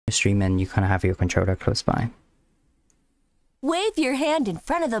stream and you kind of have your controller close by. Wave your hand in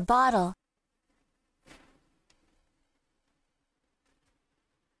front of the bottle.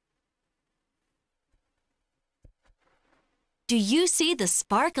 Do you see the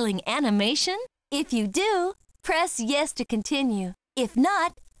sparkling animation? If you do, press yes to continue. If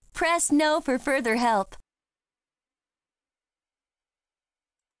not, press no for further help.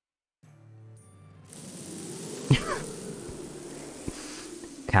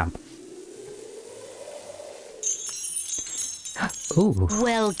 Camp. Ooh.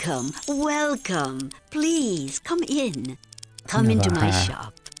 Welcome, welcome. Please, come in. Come into my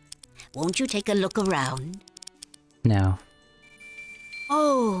shop. Won't you take a look around? No.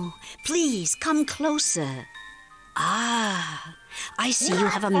 Oh, please, come closer. Ah, I see you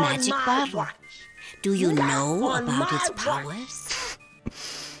have a magic bottle. Do you know about its powers?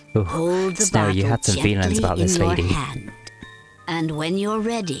 Ooh. Hold the Snow, bottle you had some feelings about this in lady. your hand. And when you're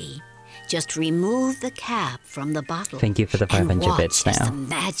ready, just remove the cap from the bottle. Thank you for the 500 bits as now. the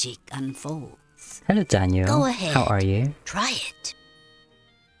magic unfolds. Hello, Daniel. Go ahead. How are you? Try it.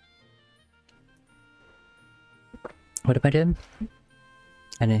 What am I doing?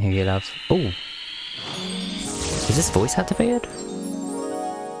 I didn't hear you, love. Oh. Is this voice activated?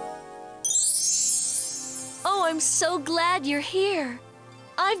 Oh, I'm so glad you're here.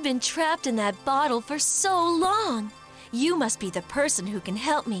 I've been trapped in that bottle for so long. You must be the person who can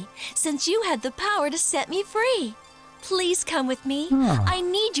help me, since you had the power to set me free. Please come with me. Oh. I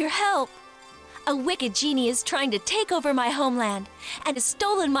need your help. A wicked genie is trying to take over my homeland and has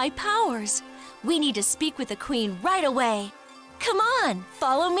stolen my powers. We need to speak with the queen right away. Come on,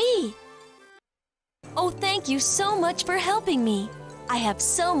 follow me. Oh, thank you so much for helping me. I have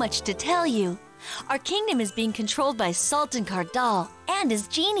so much to tell you. Our kingdom is being controlled by Sultan Cardal and his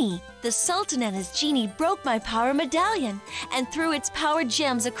genie. The Sultan and his genie broke my power medallion and threw its power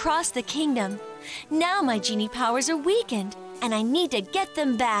gems across the kingdom. Now my genie powers are weakened, and I need to get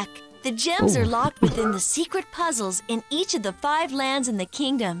them back. The gems are locked within the secret puzzles in each of the 5 lands in the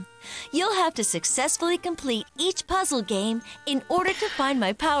kingdom. You'll have to successfully complete each puzzle game in order to find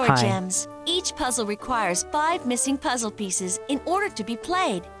my power gems. Each puzzle requires 5 missing puzzle pieces in order to be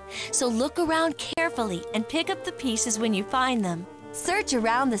played. So look around carefully and pick up the pieces when you find them. Search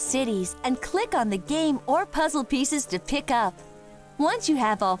around the cities and click on the game or puzzle pieces to pick up. Once you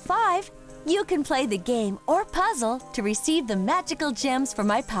have all 5, you can play the game or puzzle to receive the magical gems for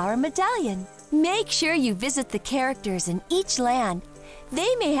my power medallion. Make sure you visit the characters in each land.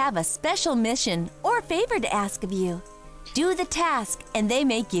 They may have a special mission or favor to ask of you. Do the task and they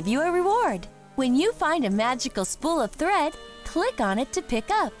may give you a reward. When you find a magical spool of thread, click on it to pick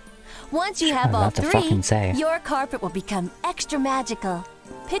up. Once you have all 3, your carpet will become extra magical.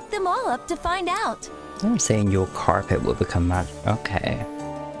 Pick them all up to find out. I'm saying your carpet will become magic. Okay.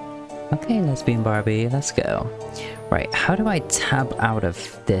 Okay, Lesbian Barbie, let's go. Right, how do I tab out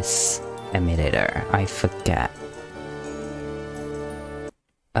of this emulator? I forget.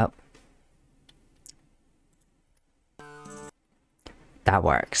 Oh. That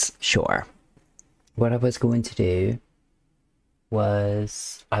works, sure. What I was going to do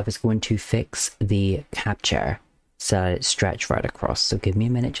was I was going to fix the capture so that it stretched right across. So give me a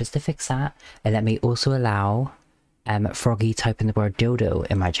minute just to fix that, and let me also allow Froggy typing the word dildo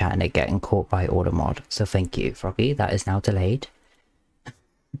in my chat and it getting caught by AutoMod. So thank you, Froggy. That is now delayed.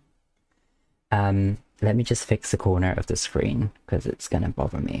 Let me just fix the corner of the screen because it's gonna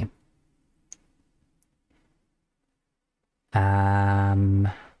bother me.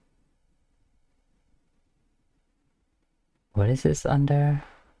 What is this under?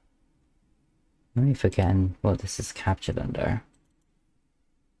 Let me forget what this is captured under.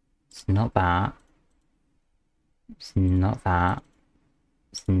 It's not that. It's not that.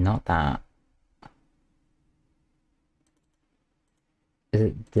 It's not that. Is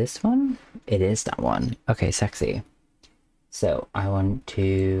it this one? It is that one. Okay, sexy. So I want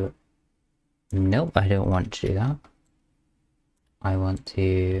to... Nope, I don't want to do that. I want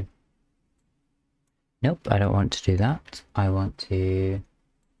to... Nope, I don't want to do that. I want to...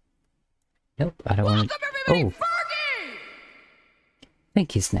 Nope, I don't want to... Oh!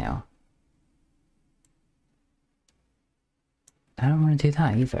 Thank you, Snail. I don't want to do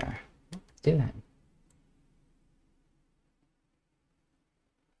that either. Let's do it.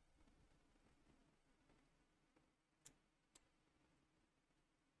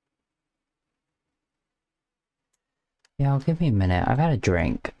 Yeah, give me a minute. I've had a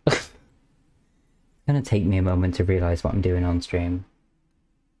drink. It's gonna take me a moment to realize what I'm doing on stream.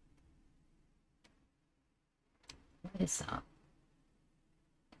 What is that?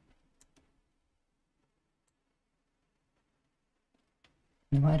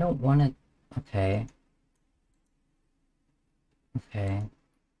 No, I don't want to... Okay. Okay.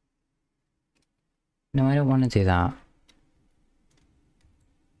 No, I don't want to do that.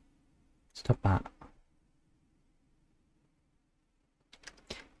 Stop that.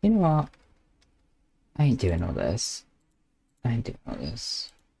 You know what? I ain't doing all this. I ain't doing all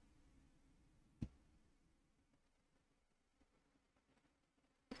this.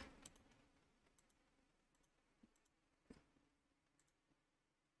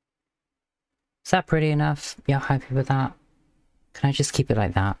 Is that pretty enough? Y'all happy with that? Can I just keep it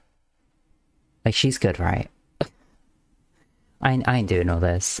like that? Like, she's good, right? I ain't doing all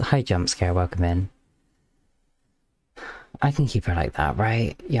this. Hi, jump scare, welcome in. I can keep her like that,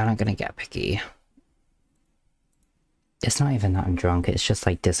 right? Y'all aren't gonna get picky. It's not even that I'm drunk, it's just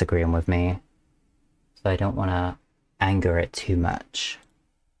like disagreeing with me. So I don't want to anger it too much.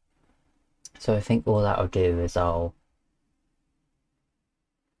 So I think all that'll do is I'll...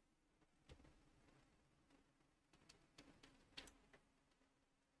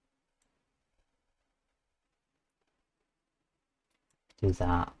 do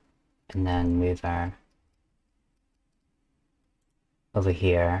that, and then move her over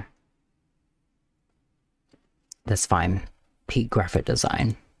here. That's fine. Peak graphic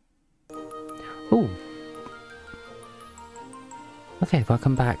design. Ooh. Okay,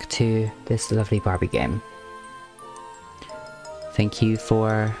 welcome back to this lovely Barbie game. Thank you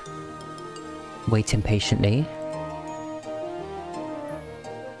for waiting patiently.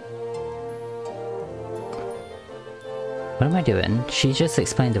 What am I doing? She just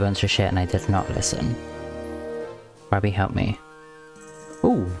explained a bunch of shit and I did not listen. Barbie, help me.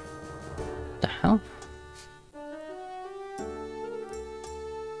 Ooh. The hell?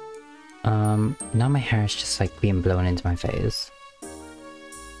 Now my hair is just like being blown into my face.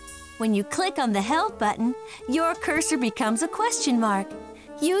 When you click on the Help button, your cursor becomes a question mark.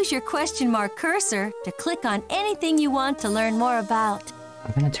 Use your question mark cursor to click on anything you want to learn more about.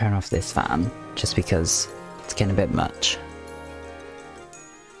 I'm gonna turn off this fan, just because it's getting a bit much.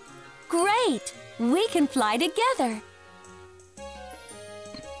 Great! We can fly together.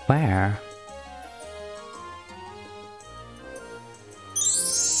 Where?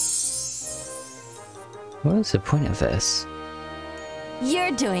 What is the point of this?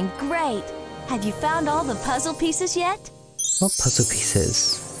 You're doing great. Have you found all the puzzle pieces yet? What puzzle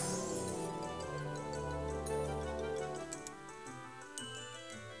pieces?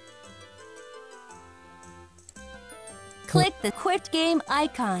 Click the quit game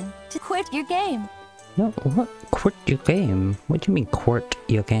icon to quit your game. No, what? Quit your game? What do you mean quit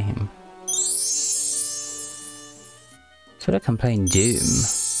your game? So like I'm playing Doom.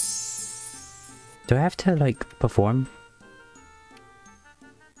 Do I have to like perform?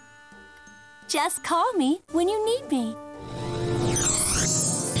 Just call me when you need me.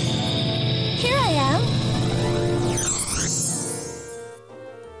 Here I am.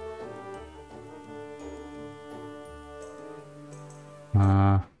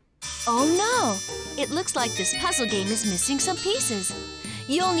 Oh no! It looks like this puzzle game is missing some pieces.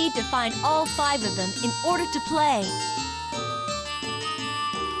 You'll need to find all 5 of them in order to play.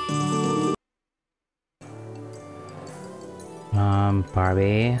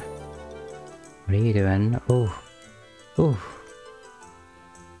 Barbie. What are you doing? Oh. Ooh.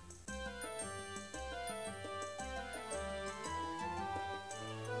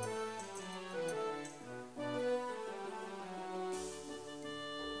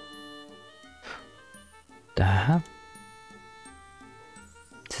 The hell?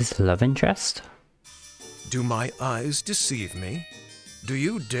 Is this a love interest? Do my eyes deceive me? Do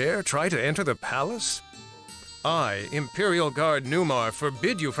you dare try to enter the palace? I, Imperial Guard Numar,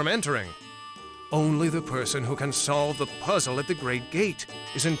 forbid you from entering. Only the person who can solve the puzzle at the Great Gate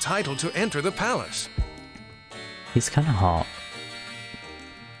is entitled to enter the palace. He's kind of hot.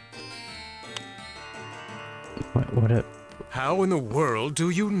 What a... How in the world do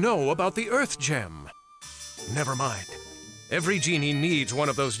you know about the Earth Gem? Never mind. Every genie needs one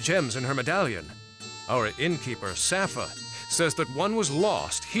of those gems in her medallion. Our innkeeper, Safa, says that one was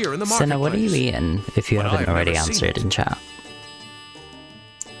lost here in the marketplace. Senna, what are you eating, if you But haven't I've already never seen answered in chat?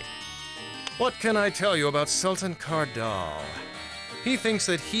 What can I tell you about Sultan Cardal? He thinks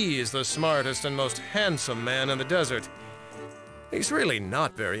that he is the smartest and most handsome man in the desert. He's really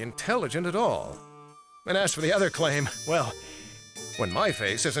not very intelligent at all. And as for the other claim, well, when my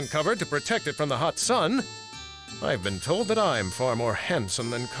face isn't covered to protect it from the hot sun, I've been told that I'm far more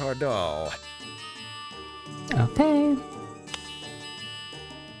handsome than Cardal. Okay.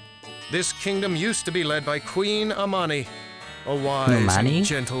 This kingdom used to be led by Queen Amani, a wise Nomani? and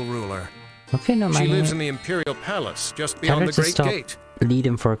gentle ruler. Okay, no She money. lives in the Imperial Palace, just Tell beyond her the to Great stop Gate. lead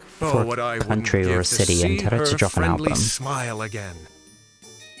him for Oh, what I a wouldn't country or give a city to and see tell her to her drop an friendly album. smile again.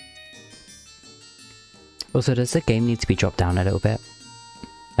 Also, does the game need to be dropped down a little bit?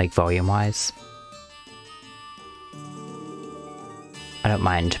 Like, volume-wise? I don't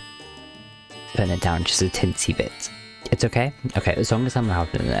mind putting it down just a tinsy bit. It's okay? Okay, as long as I'm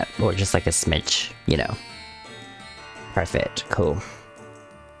louder than it. Or just like a smidge, you know. Perfect. Cool.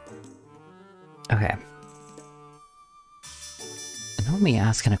 Okay. Not me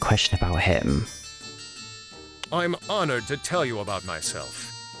asking a question about him. I'm honored to tell you about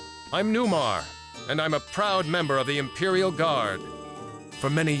myself. I'm Numar, and I'm a proud member of the Imperial Guard. For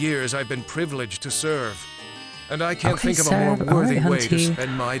many years, I've been privileged to serve, and I can't think of a more worthy way to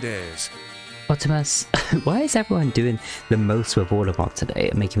spend my days. Optimus, why is everyone doing the most with Waterbot today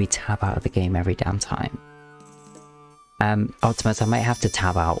and making me tab out of the game every damn time? Optimus, I might have to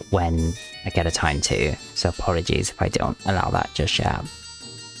tab out when I get a time to, so apologies if I don't allow that just yet.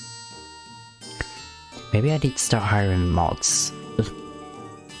 Maybe I need to start hiring mods.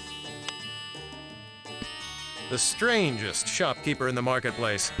 The strangest shopkeeper in the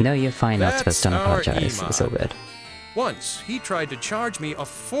marketplace. No, you're fine, Optimus, don't our apologize. Ima. It's all good. Once, he tried to charge me a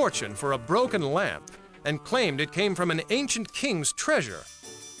fortune for a broken lamp, and claimed it came from an ancient king's treasure.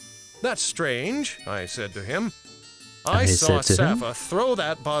 That's strange, I said to him. I saw Safa throw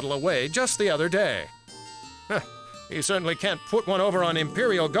that bottle away just the other day. He certainly can't put one over on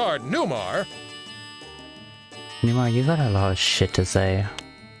Imperial Guard Numar. Numar, you got a lot of shit to say.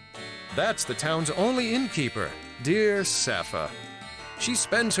 That's the town's only innkeeper, dear Safa. She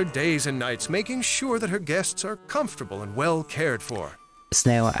spends her days and nights making sure that her guests are comfortable and well cared for.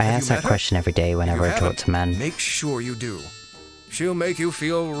 Snail, I ask that question every day whenever I talk to men. Make sure you do. She'll make you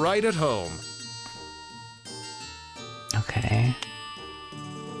feel right at home. Okay.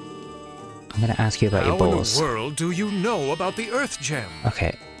 I'm gonna ask you about your balls. How in the world do you know about the Earth Gem?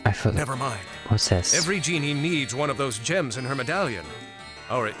 Okay, I forgot. Never mind. What's this? Every genie needs one of those gems in her medallion.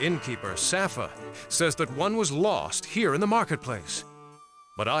 Our innkeeper, Safa, says that one was lost here in the marketplace.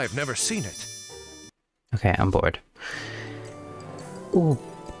 But I've never seen it. Okay, I'm bored. Ooh.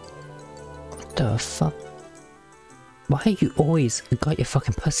 What the fuck? Why you always got your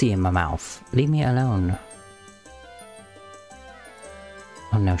fucking pussy in my mouth? Leave me alone.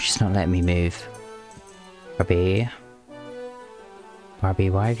 Oh no, she's not letting me move. Barbie. Barbie,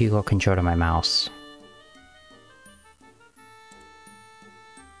 why have you got control of my mouse?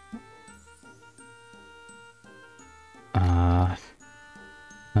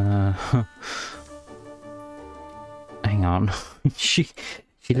 Hang on. she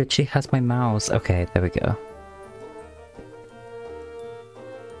literally has my mouse. Okay, there we go.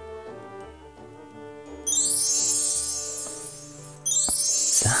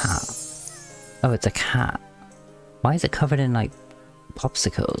 What's that? Oh, it's a cat. Why is it covered in like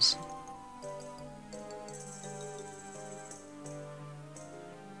popsicles?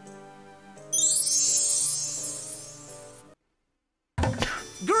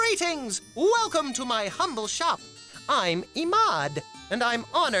 Greetings! Welcome to my humble shop. I'm Imad, and I'm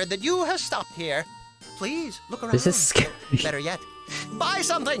honored that you have stopped here. Please, look around. This is scary. Better yet, buy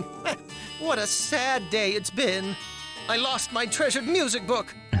something! What a sad day it's been. I lost my treasured music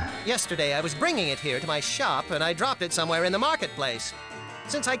book. Yesterday, I was bringing it here to my shop, and I dropped it somewhere in the marketplace.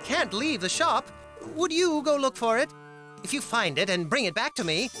 Since I can't leave the shop, would you go look for it? If you find it and bring it back to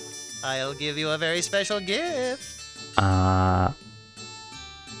me, I'll give you a very special gift.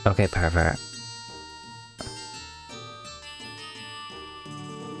 Okay, pervert.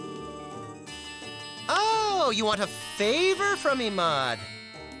 Oh, you want a favor from Imad?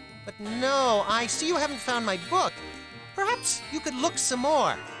 But no, I see you haven't found my book. Perhaps you could look some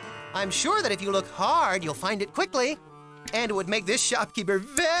more. I'm sure that if you look hard, you'll find it quickly. And it would make this shopkeeper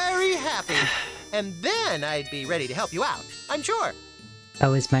very happy. And then I'd be ready to help you out, I'm sure.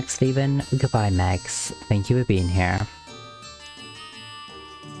 Oh, is Max leaving? Goodbye, Max. Thank you for being here.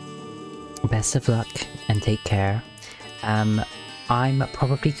 Best of luck and take care. I'm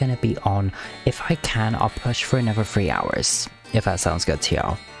probably gonna be on, if I can, I'll push for another 3 hours. If that sounds good to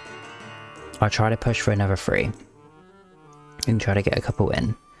y'all. I'll try to push for another 3. And try to get a couple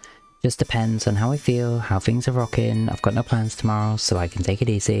in. Just depends on how I feel, how things are rocking. I've got no plans tomorrow, so I can take it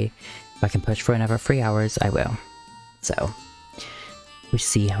easy. If I can push for another 3 hours, I will. So, we'll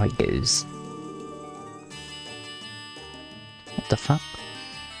see how it goes. What the fuck?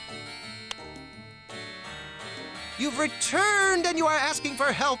 You've returned and you are asking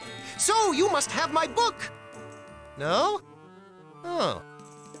for help. So you must have my book. No? Oh,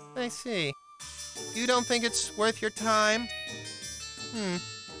 I see. You don't think it's worth your time?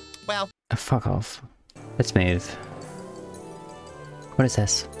 Well. Fuck off. Let's move. What is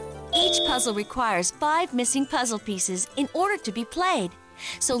this? Each puzzle requires 5 missing puzzle pieces in order to be played.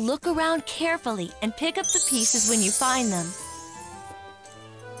 So look around carefully and pick up the pieces when you find them.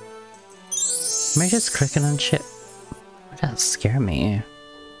 Am I just clicking on shit? That scare me.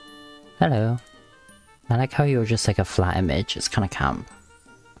 Hello. I like how you're just like a flat image. It's kind of camp.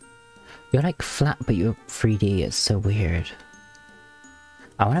 You're like flat, but you're 3D. It's so weird.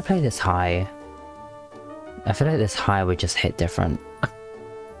 I want to play this high. I feel like this high would just hit different.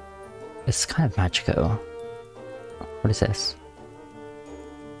 It's kind of magical. What is this?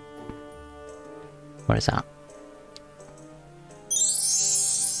 What is that?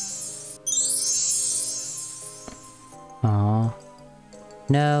 Aww.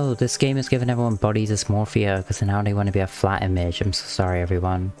 No, this game is giving everyone body dysmorphia because now they want to be a flat image. I'm so sorry,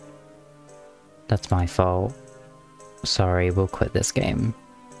 everyone. That's my fault. Sorry, we'll quit this game.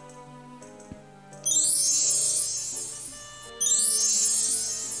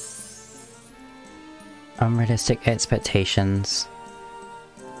 Unrealistic expectations.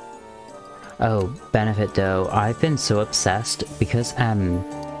 Oh, benefit though. I've been so obsessed because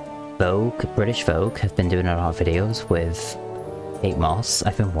Vogue, British Vogue, have been doing a lot of videos with Kate Moss.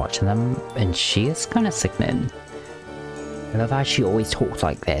 I've been watching them and she is kind of sickening. I love how she always talks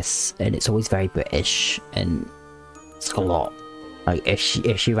like this and it's always very British and it's a lot. Like if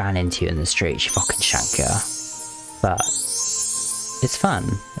she ran into you in the street, she'd fucking shank you. But it's fun.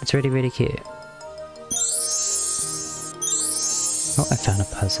 It's really, really cute. Oh, I found a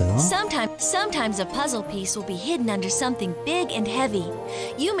puzzle. Sometimes a puzzle piece will be hidden under something big and heavy.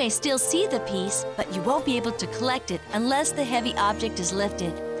 You may still see the piece, but you won't be able to collect it unless the heavy object is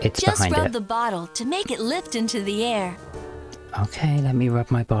lifted. It's Just behind rub it. the bottle to make it lift into the air. Okay, let me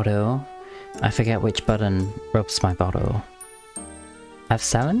rub my bottle. I forget which button rubs my bottle.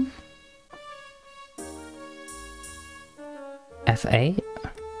 F7? F8?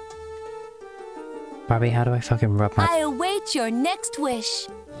 Barbie, how do I fucking rub my... I await your next wish.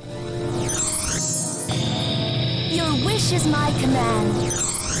 Your wish is my command.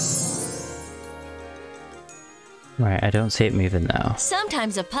 Right, I don't see it moving now.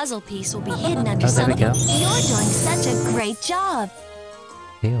 Sometimes a puzzle piece will be hidden under Oh, there we something. go. You're doing such a great job.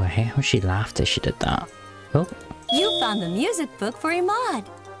 Ew, I hate how she laughed as she did that. Oh, You found the music book for Imad.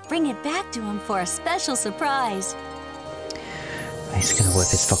 Bring it back to him for a special surprise. he's gonna whip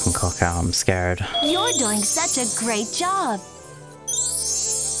his fucking cock out, I'm scared. You're doing such a great job.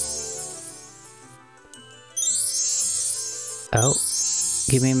 Oh,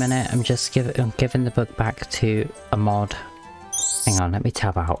 give me a minute, I'm just giving the book back to a mod. Hang on, let me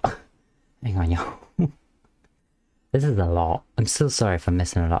tab out. Hang on, yo. This is a lot. I'm so sorry if I'm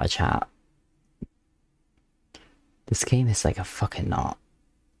missing a lot of chat. This game is like a fucking knot.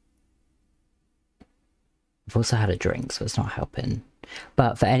 I've also had a drink, so it's not helping.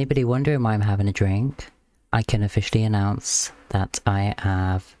 But for anybody wondering why I'm having a drink, I can officially announce that I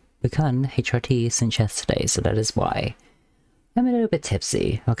have begun HRT since yesterday, so that is why I'm a little bit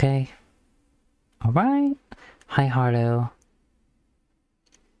tipsy, okay? Alright. Hi, Harlow.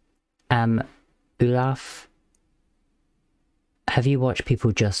 Olaf, have you watched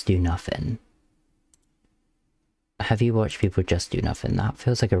people just do nothing? Have you watched people just do nothing? That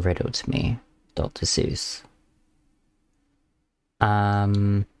feels like a riddle to me, Dr. Seuss.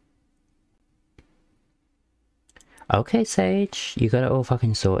 Okay, Sage, you got it all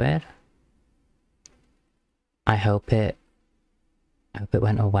fucking sorted. I hope it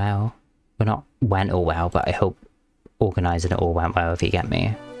went all well. Well, not went all well, but I hope organising it all went well, if you get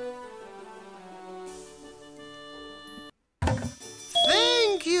me.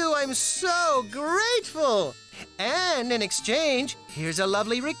 Thank you, I'm so grateful. And in exchange, here's a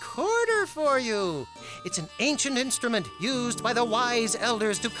lovely recorder for you. It's an ancient instrument used by the wise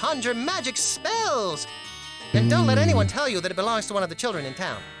elders to conjure magic spells. And don't let anyone tell you that it belongs to one of the children in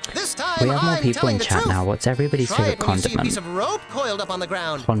town. This time, We have more I'm people telling in the chat truth. now. What's everybody's Try favourite it when you see a condiment? piece of rope coiled up on the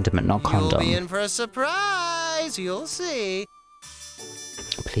ground. Condiment, not condom. You'll be in for a surprise. You'll see.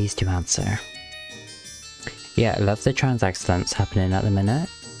 Please do answer. Yeah, I love the trans accidents happening at the minute.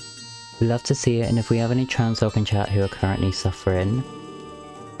 We love to see it, and if we have any trans folk in chat who are currently suffering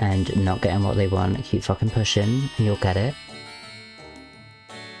and not getting what they want, keep fucking pushing and you'll get it.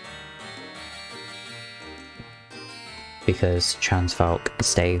 Because trans folk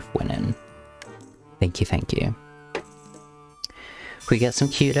stay winning. Thank you, thank you. If we get some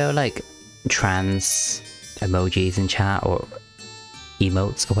cute though, like trans emojis in chat or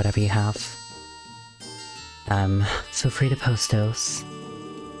emotes or whatever you have, feel free to post those.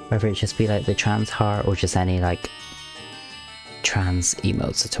 Whether it just be like the trans heart or just any like trans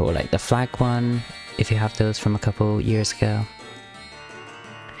emotes at all, like the flag one, if you have those from a couple years ago.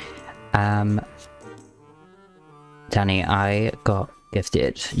 Danny, I got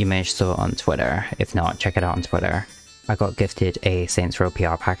gifted, you may have saw it on Twitter, if not, check it out on Twitter. I got gifted a Saints Row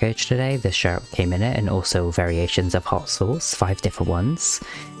PR package today. This shirt came in it, and also variations of hot sauce, 5 different ones.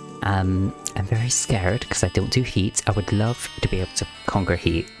 I'm very scared because I don't do heat. I would love to be able to conquer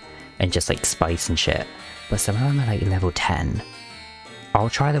heat and just like spice and shit, but some of them are like level 10. I'll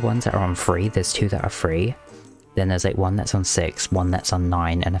try the ones that are on free. There's 2 that are free. Then there's like 1 that's on 6, 1 that's on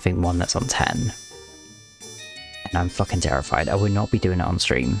 9, and I think 1 that's on 10. And I'm fucking terrified. I would not be doing it on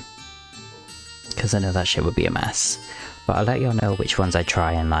stream, because I know that shit would be a mess. But I'll let y'all know which ones I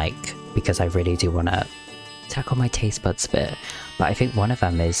try and like, because I really do want to tackle my taste buds a bit. But I think one of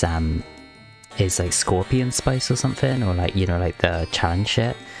them is like scorpion spice or something, or like, you know, like the challenge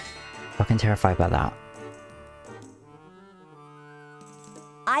shit. Fucking terrified about that.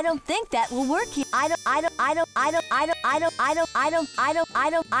 I don't think that will work here. I don't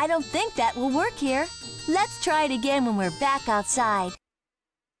think that will work here. Let's try it again when we're back outside.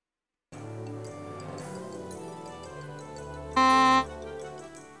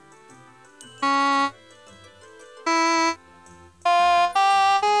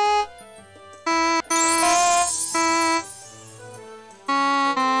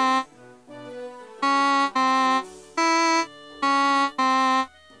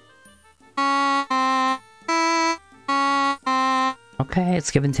 Okay,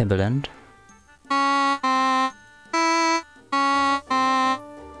 it's given Timberland.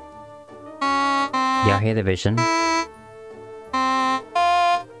 Yeah, I hear the vision.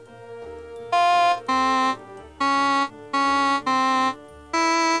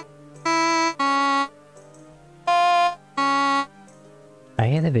 I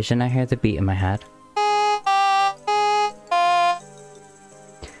hear the vision, I hear the beat in my head.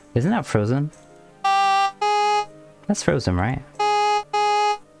 Isn't that Frozen? That's Frozen, right?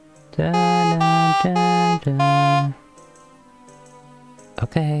 Dun, dun, dun, dun.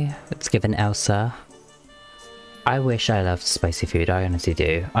 Okay, it's given Elsa. I wish I loved spicy food, I honestly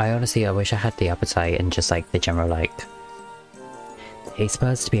do. I wish I had the appetite and just like the general like taste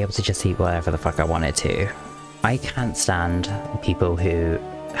buds to be able to just eat whatever the fuck I wanted to. I can't stand people who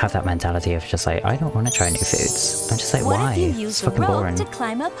have that mentality of just like, I don't want to try new foods. I'm just like, What why? if you It's use a fucking rope boring. to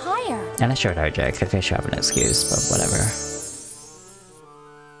climb up higher? Unless you're allergic, I guess you have an excuse, but whatever.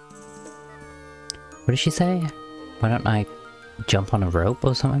 What did she say? Why don't I jump on a rope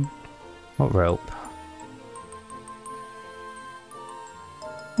or something? What rope?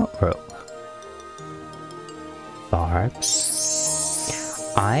 What rope? Barbs?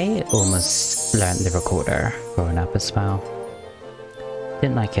 I almost learned the recorder growing up as well.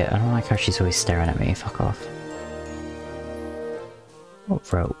 Didn't like it. I don't like how she's always staring at me. Fuck off.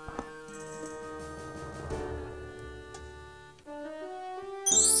 What rope?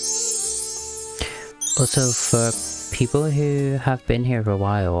 Also, for people who have been here for a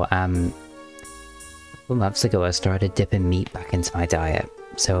while, a couple months ago I started dipping meat back into my diet,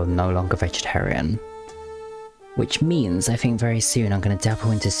 so I'm no longer vegetarian. Which means I think very soon I'm gonna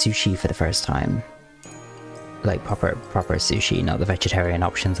dabble into sushi for the first time. Like proper sushi, not the vegetarian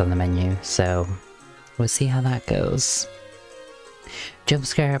options on the menu, so we'll see how that goes. Jump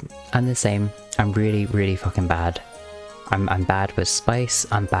scare, I'm the same. I'm really fucking bad. I'm bad with spice,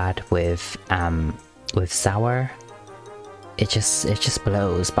 I'm bad with sour. It just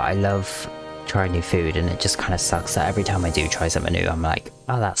blows, but I love trying new food, and it just kind of sucks that every time I do try something new I'm like,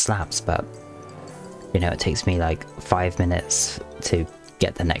 oh, that slaps, but you know, it takes me like 5 minutes to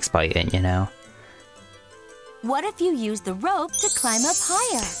get the next bite in, you know? What if you use the rope to climb up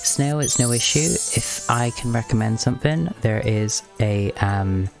higher? Snow, it's no issue. If I can recommend something, there is a,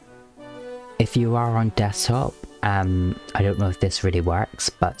 if you are on desktop, I don't know if this really works,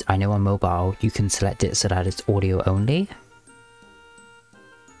 but I know on mobile you can select it so that it's audio only.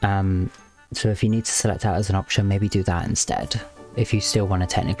 So if you need to select that as an option, maybe do that instead. If you still want to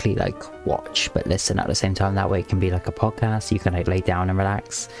technically like watch but listen at the same time, that way it can be like a podcast, you can like lay down and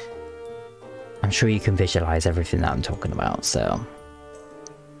relax. I'm sure you can visualize everything that I'm talking about, so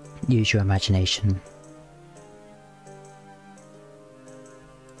use your imagination.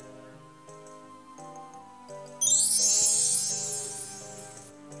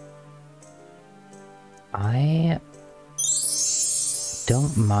 I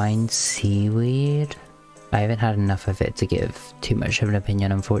don't mind seaweed. I haven't had enough of it to give too much of an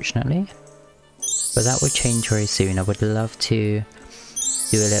opinion, unfortunately. But that would change very soon. I would love to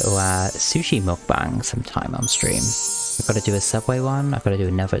do a little sushi mukbang sometime on stream. I've got to do a Subway one, I've got to do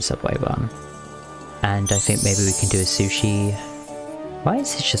another Subway one. And I think maybe we can do a sushi... Why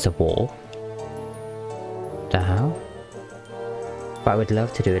is this just a wall? The hell? But I would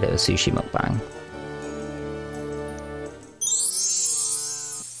love to do a little sushi mukbang.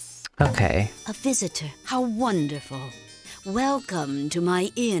 Okay. A visitor. How wonderful. Welcome to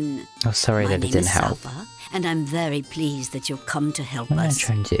my inn. Oh, sorry that it didn't help. Safa, and I'm very pleased that you've come to help What am I us.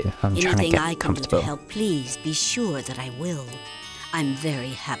 trying to do? I'm trying to Anything get I can do comfortable. to help, please be sure that I will. I'm very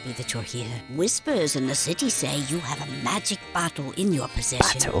happy that you're here. Whispers in the city say you have a magic bottle in your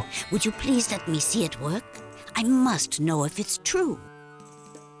possession. Bottle? Would you please let me see it work? I must know if it's true.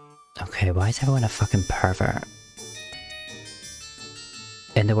 Okay, why is everyone a fucking pervert?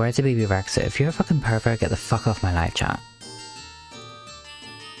 In the words of BB Rex, if you're a fucking pervert, get the fuck off my live chat.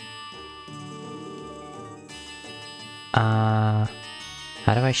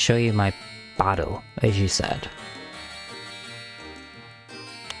 How do I show you my bottle, as you said?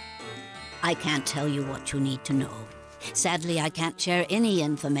 I can't tell you what you need to know. Sadly, I can't share any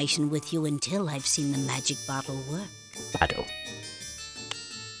information with you until I've seen the magic bottle work. Bottle.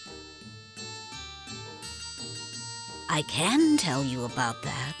 I can tell you about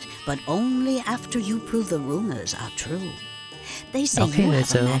that, but only after you prove the rumors are true. They say Okay, you have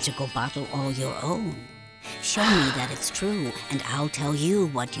Lizzo. a magical bottle all your own. Show me that it's true, and I'll tell you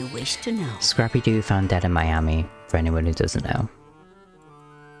what you wish to know. Scrappy Doo found dead in Miami, for anyone who doesn't know.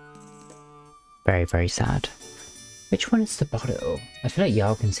 Very, very sad. Which one is the bottle? I feel like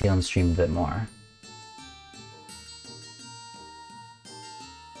y'all can see on stream a bit more.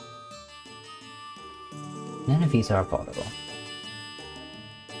 None of these are a bottle.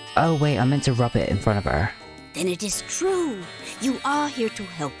 Oh wait, I meant to rub it in front of her. Then it is true. You are here to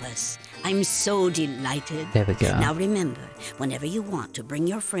help us. I'm so delighted. There we go. Now remember, whenever you want to bring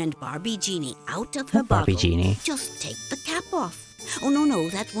your friend Barbie Genie out of her Barbie bottle, Genie. just take the cap off. Oh, no,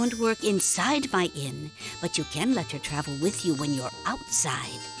 that won't work inside my inn, but you can let her travel with you when you're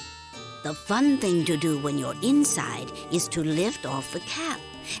outside. The fun thing to do when you're inside is to lift off the cap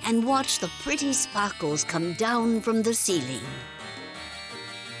and watch the pretty sparkles come down from the ceiling.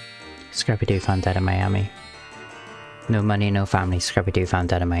 Scrappy Doo found dead in Miami. No money, no family. Scrappy Doo found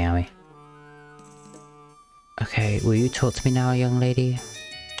dead in Miami. Okay, will you talk to me now, young lady?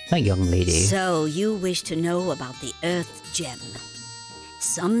 Not young lady. So you wish to know about the Earth Gem.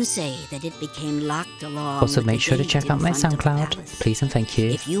 Some say that it became locked along Also, with make the sure to gate check in out my front of the SoundCloud, palace. please and thank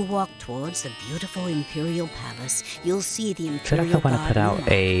you. If you walk towards the beautiful Imperial Palace, you'll see the I feel Imperial like I want to Guard put out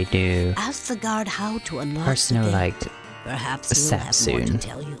moonlight. a new Ask the guard how to unlock personal, the gate. like, Perhaps a he'll set have more soon. to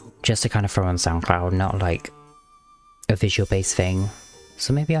tell you. just to kind of throw on SoundCloud, not like a visual based thing.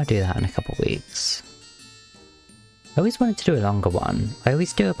 So maybe I'll do that in a couple weeks. I always wanted to do a longer one. I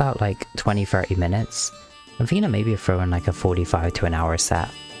always do about like 20-30 minutes. I'm thinking of maybe throwing like a 45 to an hour set.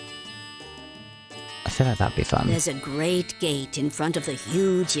 I feel like that'd be fun. There's a great gate in front of the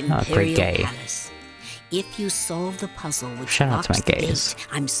huge Not a great Imperial gay. Palace. If you solve the puzzle which Shout out to locks my the gays. gate,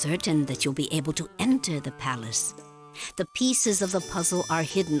 I'm certain that you'll be able to enter the palace. The pieces of the puzzle are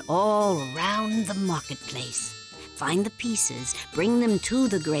hidden all around the marketplace. Find the pieces, bring them to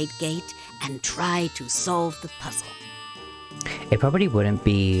the Great Gate, and try to solve the puzzle. It probably wouldn't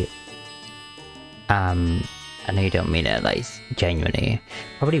be, I know you don't mean it like genuinely,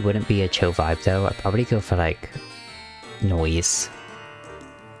 probably wouldn't be a chill vibe though. I'd probably go for like noise.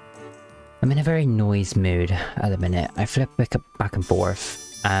 I'm in a very noise mood at the minute. I flip back and forth.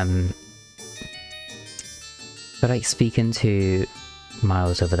 But like speaking to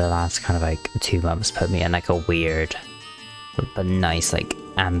Miles over the last kind of like 2 months put me in like a weird but nice like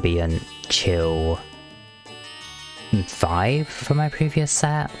ambient chill vibe from my previous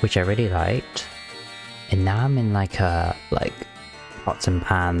set, which I really liked. And now I'm in like a pots and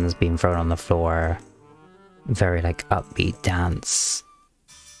pans being thrown on the floor, very like upbeat dance,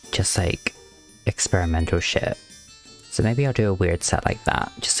 just like experimental shit. So maybe I'll do a weird set like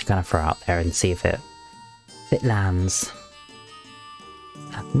that just to kind of throw out there and see if it lands.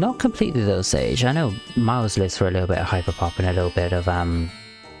 Not completely though, Sage. I know Miles lives for a little bit of hyperpop and a little bit of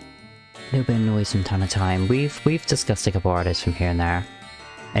noise from time to time. We've discussed a couple artists from here and there,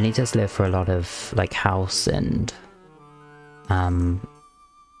 and he does live for a lot of like house, and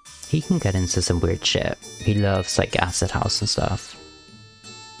he can get into some weird shit. He loves like acid house and stuff.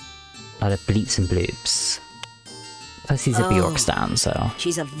 A lot of bleeps and bloops. Plus he's a Bjork stan, so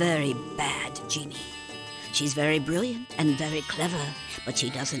She's a very bad genie. She's very brilliant and very clever, but she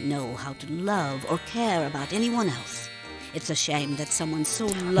doesn't know how to love or care about anyone else. It's a shame that someone so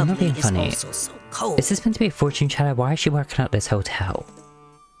lovely being is funny. also so cold. is this meant to be a fortune teller? Why is she working at this hotel?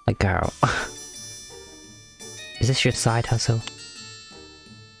 Like, girl. Is this your side hustle?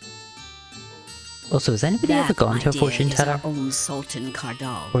 Also, has anybody ever That, gone my to a dear, fortune is our teller? own Sultan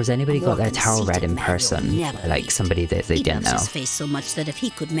Cardal. Or has anybody A got their more tarot read in conceited man you'll person? never Like meet. somebody that they He didn't loves know? his face so much that if he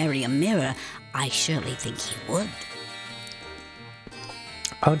could marry a mirror, I surely think he would.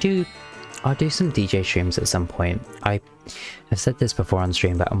 I'll do some DJ streams at some point. I've said this before on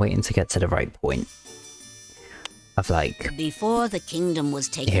stream, but I'm waiting to get to the right point of like, Before the kingdom was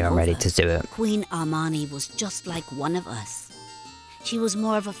taken here, I'm over, ready to do it. Queen Armani was just like one of us. She was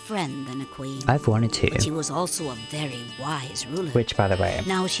more of a friend than a queen. I've wanted But she to. was also a very wise ruler. Which, by the way,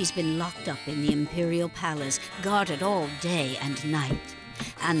 Now she's been locked up in the Imperial Palace, guarded all day and night.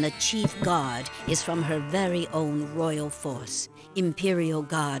 And the chief guard is from her very own royal force, Imperial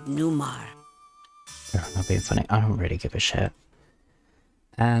Guard Numar. I'm not being funny. I don't really give a shit.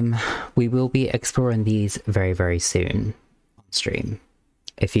 We will be exploring these very, very soon on stream.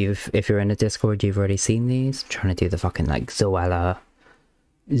 If you're in the Discord, you've already seen these. I'm trying to do the fucking like Zoella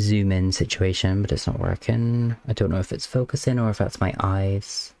zoom in situation, but it's not working. I don't know if it's focusing or if that's my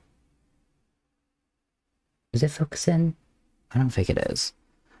eyes. Is it focusing? I don't think it is.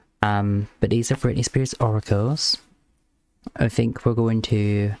 But these are Britney Spears oracles. I think we're going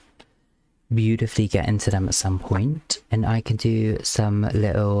to beautifully get into them at some point, and I can do some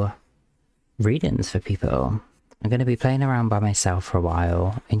little readings for people. I'm going to be playing around by myself for a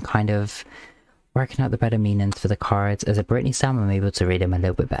while and kind of working out the better meanings for the cards. As a Britney stan, I'm able to read them a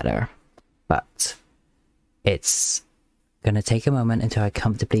little bit better, but it's going to take a moment until I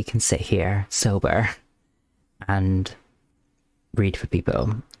comfortably can sit here sober and read for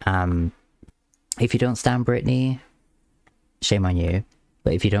people. If you don't stan Britney, shame on you.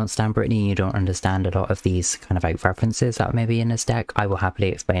 But if you don't stan Britney and you don't understand a lot of these kind of like references that may be in this deck, I will happily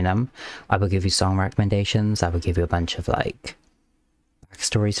explain them. I will give you song recommendations. I will give you a bunch of like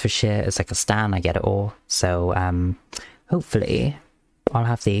backstories for shit. It's like a stan, I get it all. So hopefully I'll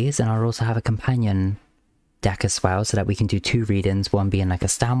have these, and I'll also have a companion deck as well, so that we can do 2 readings, one being like a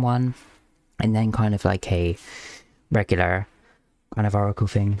stan one, and then kind of like a regular kind of oracle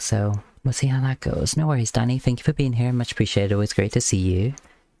thing. So we'll see how that goes. No worries, Danny. Thank you for being here. Much appreciated. Always great to see you.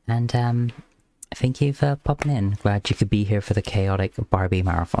 And thank you for popping in. Glad you could be here for the chaotic Barbie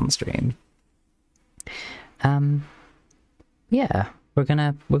Marathon stream. Yeah, we're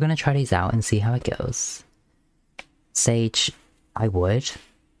gonna try these out and see how it goes. Sage, I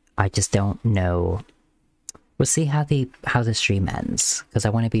just don't know. We'll see how the stream ends, because I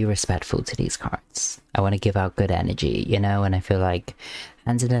want to be respectful to these cards. I want to give out good energy, you know, and I feel like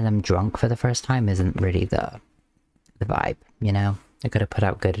handling them drunk for the first time isn't really the vibe, you know? I gotta put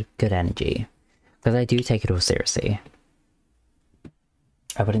out good energy, because I do take it all seriously.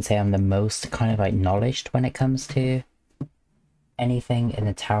 I wouldn't say I'm the most kind of like knowledged when it comes to anything in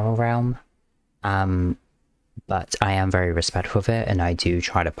the tarot realm, but I am very respectful of it, and I do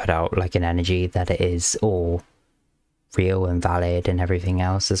try to put out like an energy that it is all real and valid and everything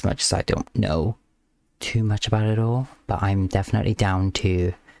else, as much as I don't know too much about it all. But I'm definitely down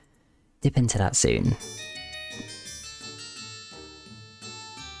to dip into that soon.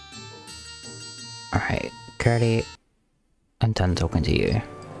 Alright, Curly, I'm done talking to you.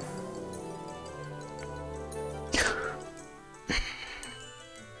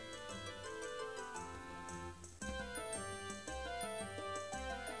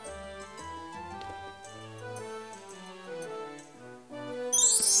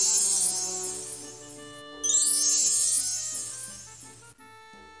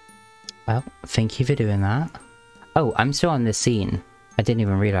 Well, thank you for doing that. Oh, I'm still on this scene. I didn't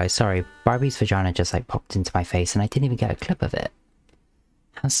even realize, sorry. Barbie's vagina just like popped into my face and I didn't even get a clip of it.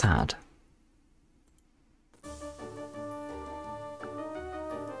 How sad.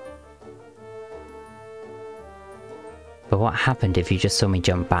 But what happened if you just saw me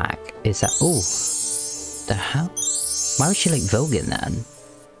jump back is that... Oh! The hell? Why was she like voguing then?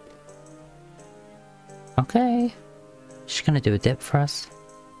 Okay. She's gonna do a dip for us.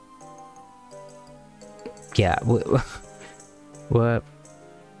 Yeah, we're gonna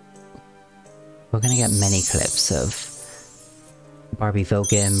get many clips of Barbie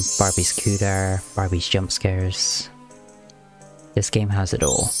voguing, Barbie scooter, Barbie's jump scares. This game has it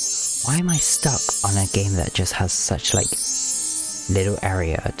all. Why am I stuck on a game that just has such like little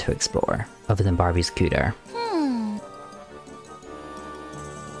area to explore other than Barbie scooter?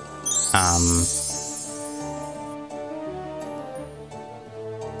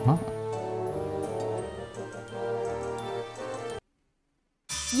 What?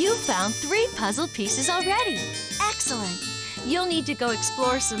 You found 3 puzzle pieces already. Excellent. You'll need to go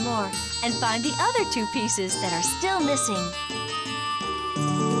explore some more and find the other 2 pieces that are still missing.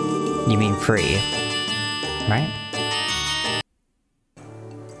 You mean free, right?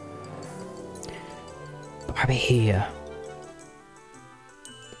 Barbie.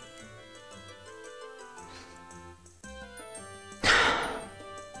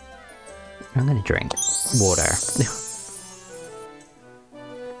 I'm gonna drink water.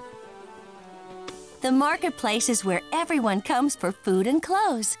 The marketplace is where everyone comes for food and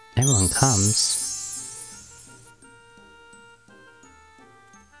clothes. Everyone comes.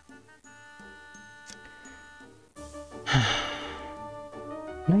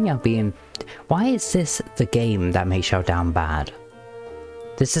 No, you're being... Why is this the game that makes y'all down bad?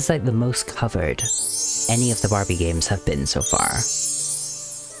 This is like the most covered any of the Barbie games have been so far.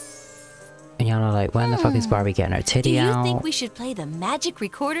 And y'all are like, when the fuck is Barbie getting her titty out? Do you think we should play the magic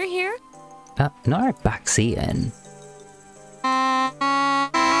recorder here? Not our backseat in.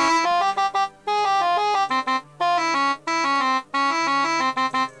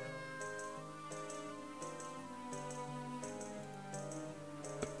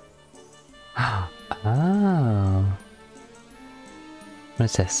 Oh. What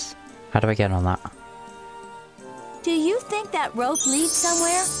is this? How do I get on that? Do you think that rope leads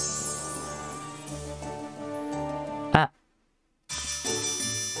somewhere? Ah.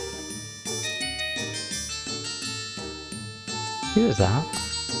 Who is that?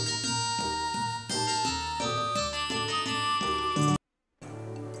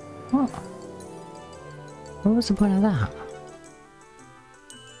 What? What was the point of that?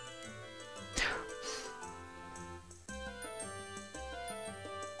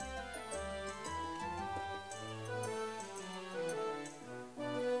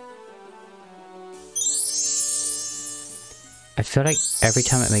 I feel like every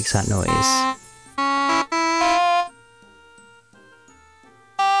time it makes that noise, I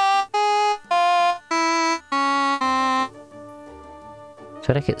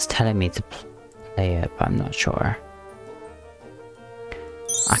feel like it's telling me to play it, but I'm not sure.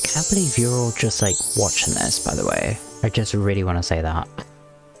 I can't believe you're all just like watching this, by the way. I just really want to say that.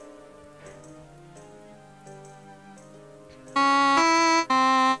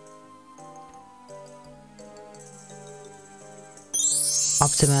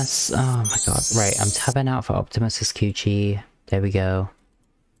 Optimus, oh my god, right, I'm tabbing out for Optimus's coochie. There we go.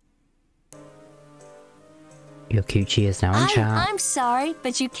 Your coochie is now in chat. I'm sorry,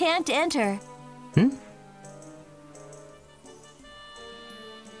 but you can't enter. Hmm?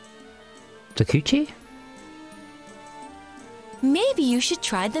 The coochie? Maybe you should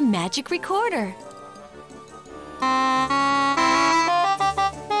try the magic recorder.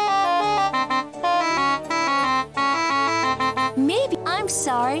 Maybe. I'm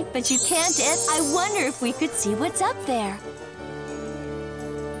sorry, but you can't enter. I wonder if we could see what's up there.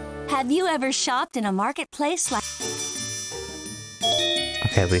 Have you ever shopped in a marketplace like...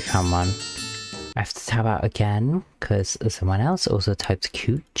 Okay, we found one. I have to tab out again, because someone else also typed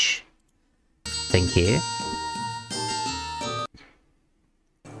cooch. Thank you.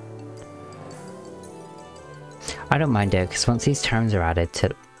 I don't mind it, because once these terms are added to...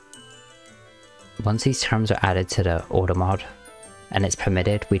 Once these terms are added to the order mod, and it's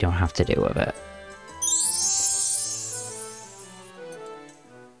permitted, we don't have to deal with it.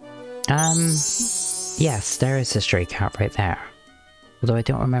 Yes, there is a stray cat right there. Although I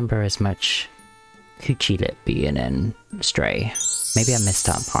don't remember as much coochie lip being in Stray. Maybe I missed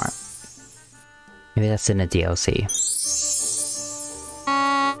that part. Maybe that's in a DLC.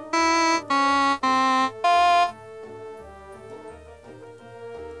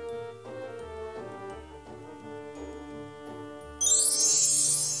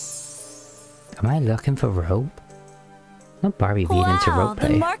 Am I looking for rope? Not Barbie being into rope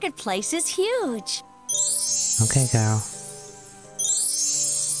play. The marketplace is huge. Okay, girl.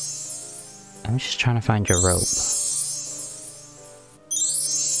 I'm just trying to find your rope.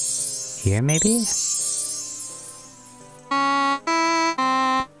 Here, maybe?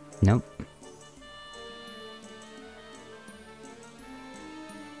 Nope.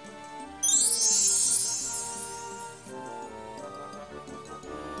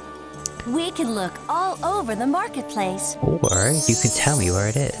 We can look all over the marketplace. Or you could tell me where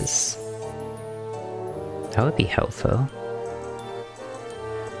it is. That would be helpful.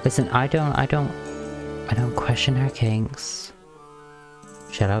 Listen, I don't question her kinks.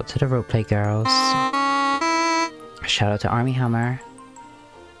 Shout out to the roleplay girls. Shout out to Army Hammer.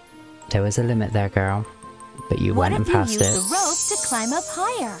 There was a limit there, girl. But you went and passed it. What if you use the rope to climb up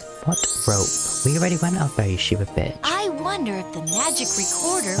higher? What rope? We already went up there, you stupid bitch. I wonder if the magic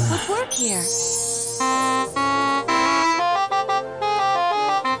recorder would work here.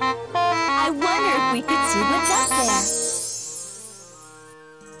 I wonder if we could see what's up there.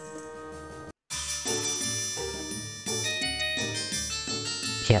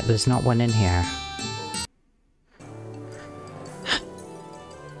 Yeah, there's not one in here.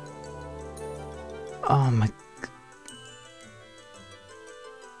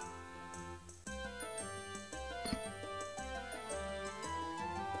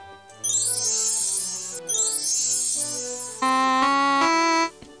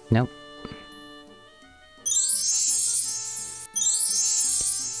 Nope.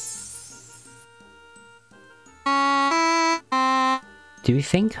 Do you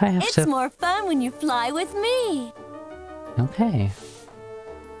think I have to... It's more fun when you fly with me. Okay.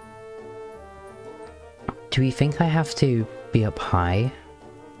 Do you think I have to be up high?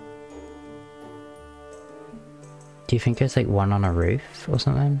 Do you think there's like one on a roof or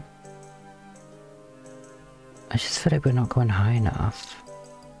something? I just feel like we're not going high enough.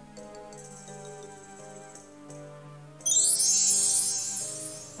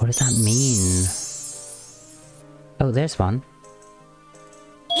 What does that mean? Oh, there's one.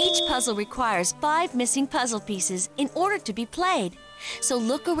 Each puzzle requires 5 missing puzzle pieces in order to be played. So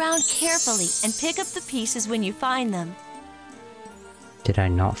look around carefully and pick up the pieces when you find them. Did I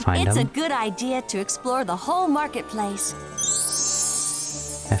not find It's them? a good idea to explore the whole marketplace.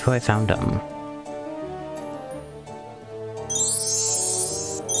 I thought I found them.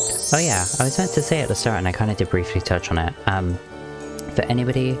 Oh yeah, I was meant to say at the start and I kind of did briefly touch on it. For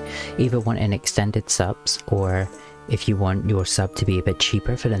anybody either wanting extended subs or if you want your sub to be a bit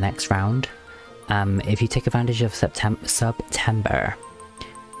cheaper for the next round, if you take advantage of September,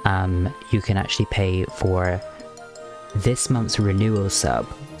 you can actually pay for this month's renewal sub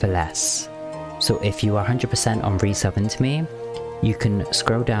for less. So if you are 100% on resubbing to me, you can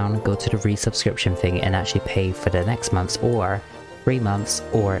scroll down, go to the resubscription thing and actually pay for the next month's or 3 months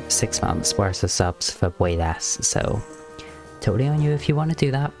or 6 months worth of subs for way less. So totally on you if you want to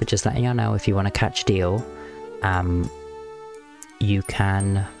do that, but just letting you know if you want to catch a deal, you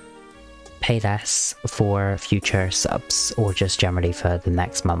can pay less for future subs or just generally for the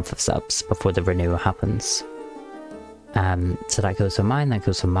next month of subs before the renewal happens. So that goes for mine, that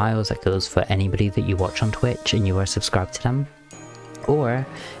goes for Miles, that goes for anybody that you watch on Twitch and you are subscribed to them. Or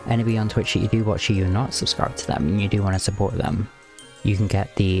anybody on Twitch that you do watch and you're not subscribed to them and you do want to support them. You can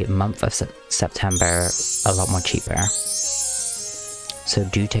get the month of September a lot more cheaper. So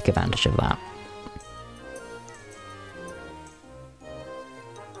do take advantage of that.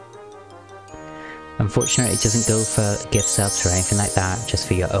 Unfortunately, it doesn't go for gift subs or anything like that, just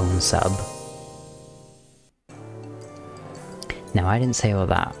for your own sub. Now, I didn't say all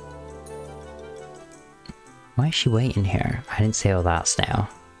that. Why is she waiting here? I didn't say all that, Snail.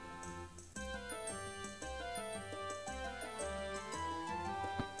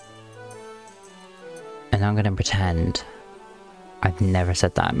 And I'm gonna pretend I've never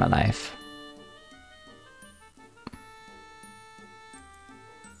said that in my life.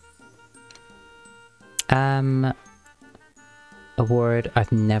 Award,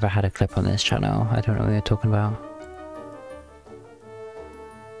 I've never had a clip on this channel. I don't know what you're talking about.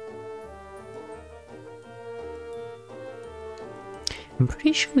 I'm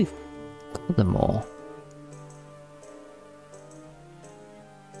pretty sure we've got them all.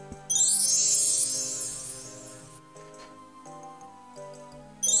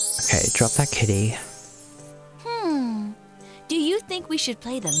 Okay, drop that kitty. Do you think we should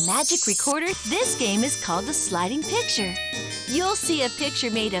play the magic recorder? This game is called the sliding picture. You'll see a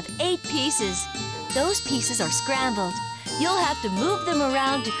picture made of 8 pieces. Those pieces are scrambled. You'll have to move them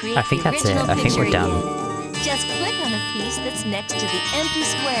around to create I think the that's it. original I think picture we're done. again. Just click on the piece that's next to the empty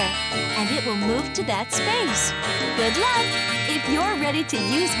square, and it will move to that space. Good luck! If you're ready to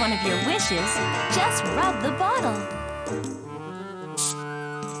use one of your wishes, just rub the bottle.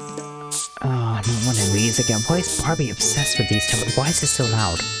 Oh, not one of these again. Why is Barbie obsessed with these? Why is this so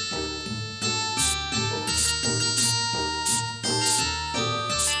loud?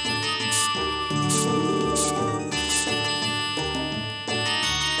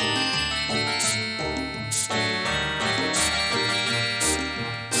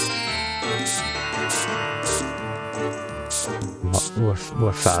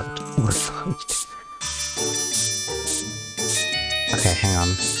 We're fucked. We're fucked. Okay, hang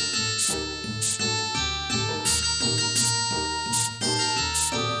on.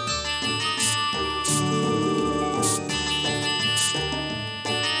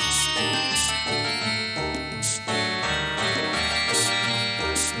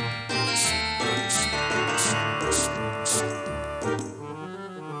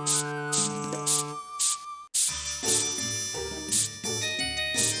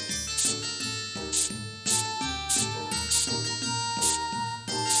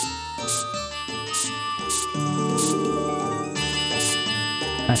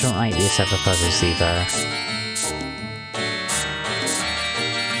 I don't like these type of puzzles either.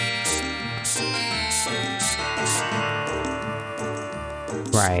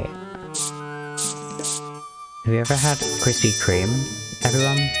 Right. Have you ever had Krispy Kreme,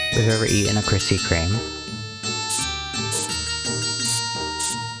 everyone? Have you ever eaten a Krispy Kreme?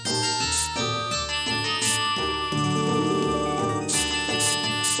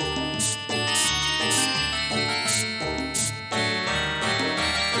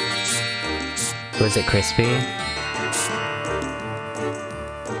 Was it crispy?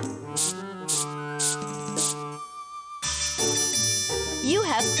 You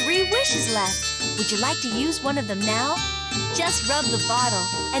have 3 wishes left. Would you like to use one of them now? Just rub the bottle,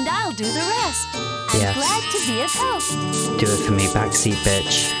 and I'll do the rest. I'm Yes. glad to be of help. Do it for me, backseat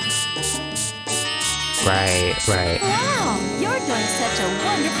bitch. Right, right. Wow, you're doing such a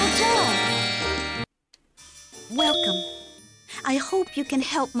wonderful job. Welcome. I hope you can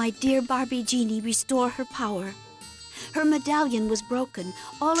help my dear Barbie Genie restore her power. Her medallion was broken.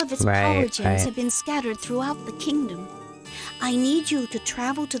 All of its power gems have been scattered throughout the kingdom. I need you to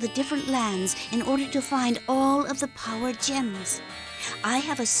travel to the different lands in order to find all of the power gems. I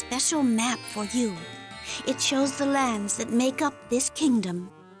have a special map for you. It shows the lands that make up this kingdom.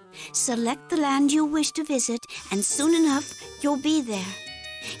 Select the land you wish to visit, and soon enough, you'll be there.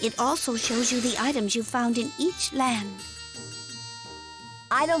 It also shows you the items you found in each land.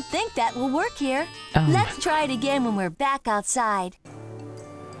 I don't think that will work here. Let's try it again when we're back outside.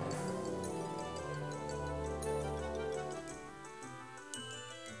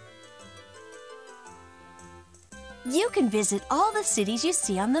 You can visit all the cities you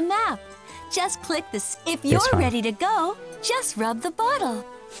see on the map. Just click this. If you're ready to go, just rub the bottle.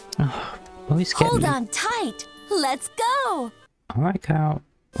 Oh, hold on tight. Let's go. Alright, girl.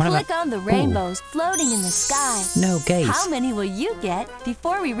 Click on the rainbows floating in the sky. No gaze. How many will you get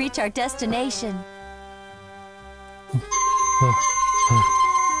before we reach our destination?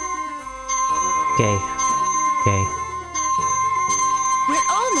 Gay. Gay. We're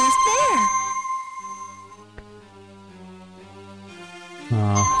almost there.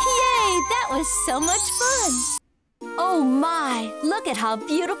 Yay! That was so much fun. Oh my! Look at how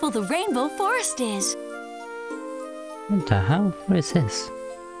beautiful the rainbow forest is. What the hell? What is this?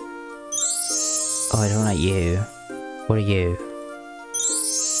 Oh, I don't like you. What are you?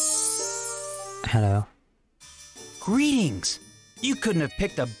 Hello. Greetings! You couldn't have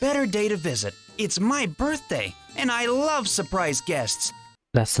picked a better day to visit. It's my birthday, and I love surprise guests.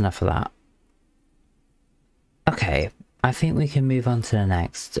 That's enough of that. Okay, I think we can move on to the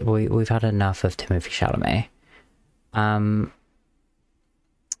next. We've had enough of Timothée Chalamet.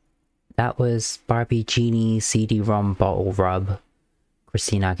 That was Barbie Genie CD-ROM bottle rub.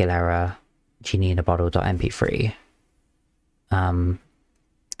 Christina Aguilera Genie in a bottle.mp3.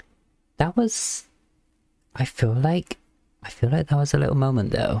 That was, I feel like that was a little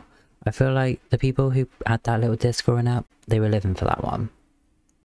moment though. I feel like the people who had that little disc growing up, they were living for that one.